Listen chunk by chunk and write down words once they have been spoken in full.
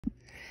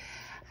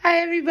Hi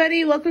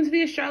everybody, welcome to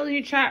the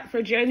astrology chat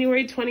for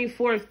January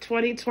 24th,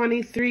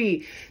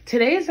 2023.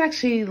 Today is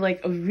actually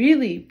like a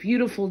really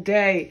beautiful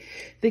day.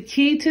 The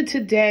key to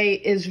today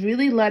is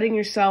really letting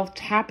yourself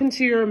tap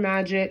into your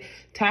magic,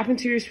 tap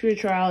into your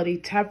spirituality,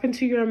 tap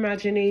into your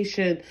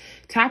imagination,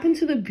 tap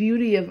into the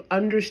beauty of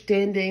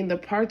understanding the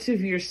parts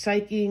of your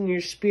psyche and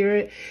your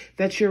spirit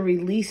that you're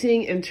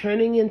releasing and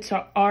turning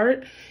into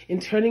art and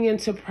turning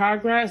into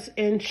progress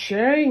and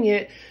sharing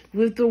it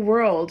with the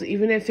world,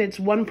 even if it's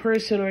one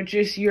person or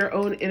just your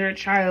own inner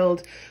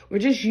child or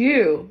just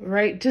you,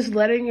 right? Just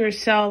letting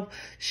yourself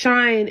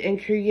shine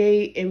and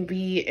create and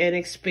be and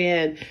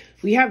expand.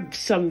 We have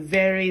some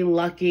very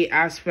lucky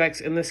aspects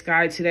in the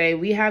sky today.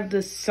 We have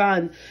the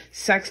sun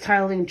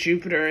sextiling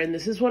Jupiter, and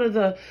this is one of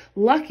the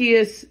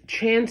luckiest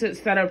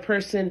transits that a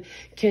person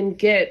can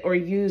get or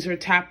use or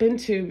tap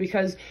into,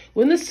 because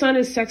when the sun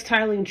is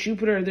sextiling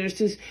Jupiter, there's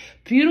this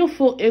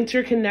beautiful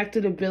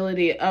interconnected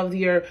ability of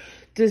your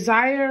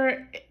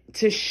desire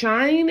to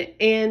shine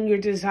and your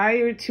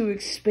desire to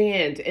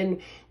expand.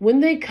 And when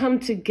they come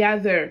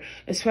together,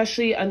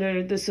 especially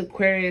under this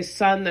Aquarius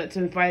sun that's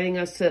inviting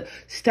us to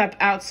step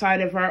outside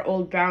of our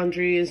old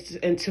boundaries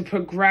and to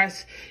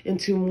progress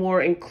into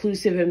more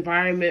inclusive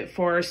environment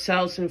for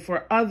ourselves and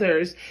for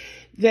others,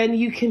 then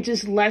you can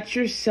just let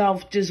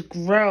yourself just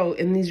grow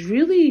in these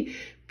really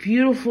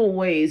beautiful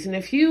ways. And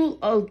if you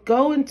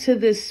go into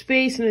this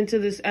space and into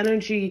this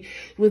energy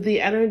with the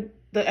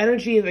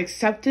energy of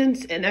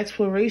acceptance and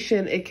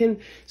exploration, it can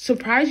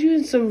surprise you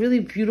in some really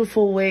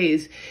beautiful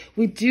ways.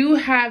 We do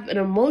have an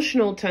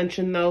emotional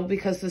tension though,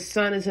 because the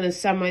sun is in a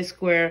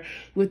semi-square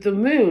with the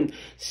moon.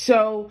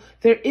 So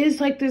there is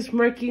like this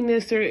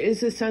murkiness, there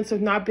is a sense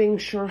of not being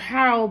sure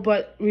how,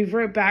 but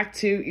revert back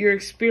to your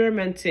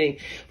experimenting.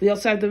 We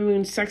also have the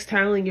moon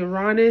sextiling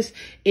Uranus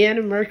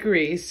and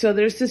Mercury. So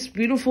there's this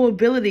beautiful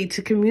ability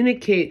to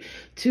communicate,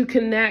 to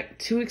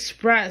connect, to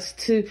express,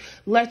 to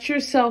let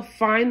yourself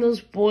find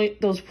those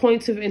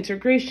points of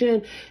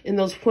integration and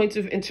those points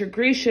of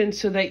integration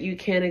so that you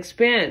can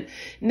expand.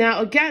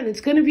 Now, again,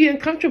 it's going to be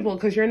uncomfortable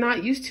because you're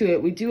not used to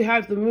it. We do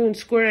have the moon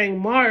squaring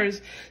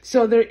Mars.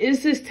 So there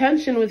is this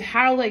tension with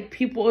how like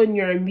people in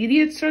your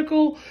immediate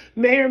circle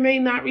may or may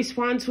not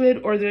respond to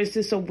it, or there's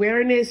this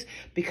awareness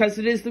because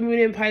it is the moon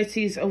in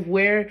Pisces of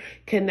where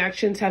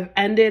connections have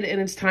ended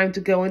and it's time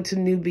to go into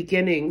new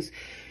beginnings.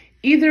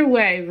 Either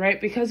way, right,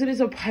 because it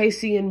is a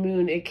Piscean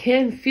moon, it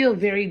can feel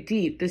very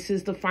deep. This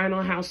is the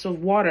final house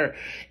of water,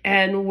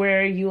 and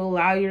where you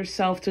allow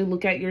yourself to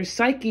look at your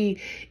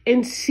psyche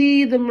and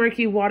see the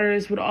murky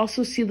waters, but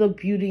also see the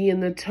beauty in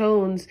the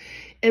tones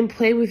and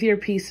play with your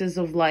pieces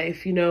of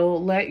life. You know,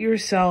 let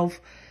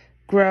yourself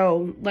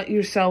grow, let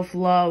yourself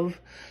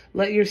love,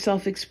 let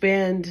yourself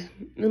expand,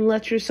 and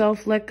let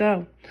yourself let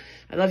go.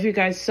 I love you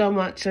guys so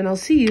much, and I'll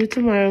see you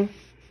tomorrow.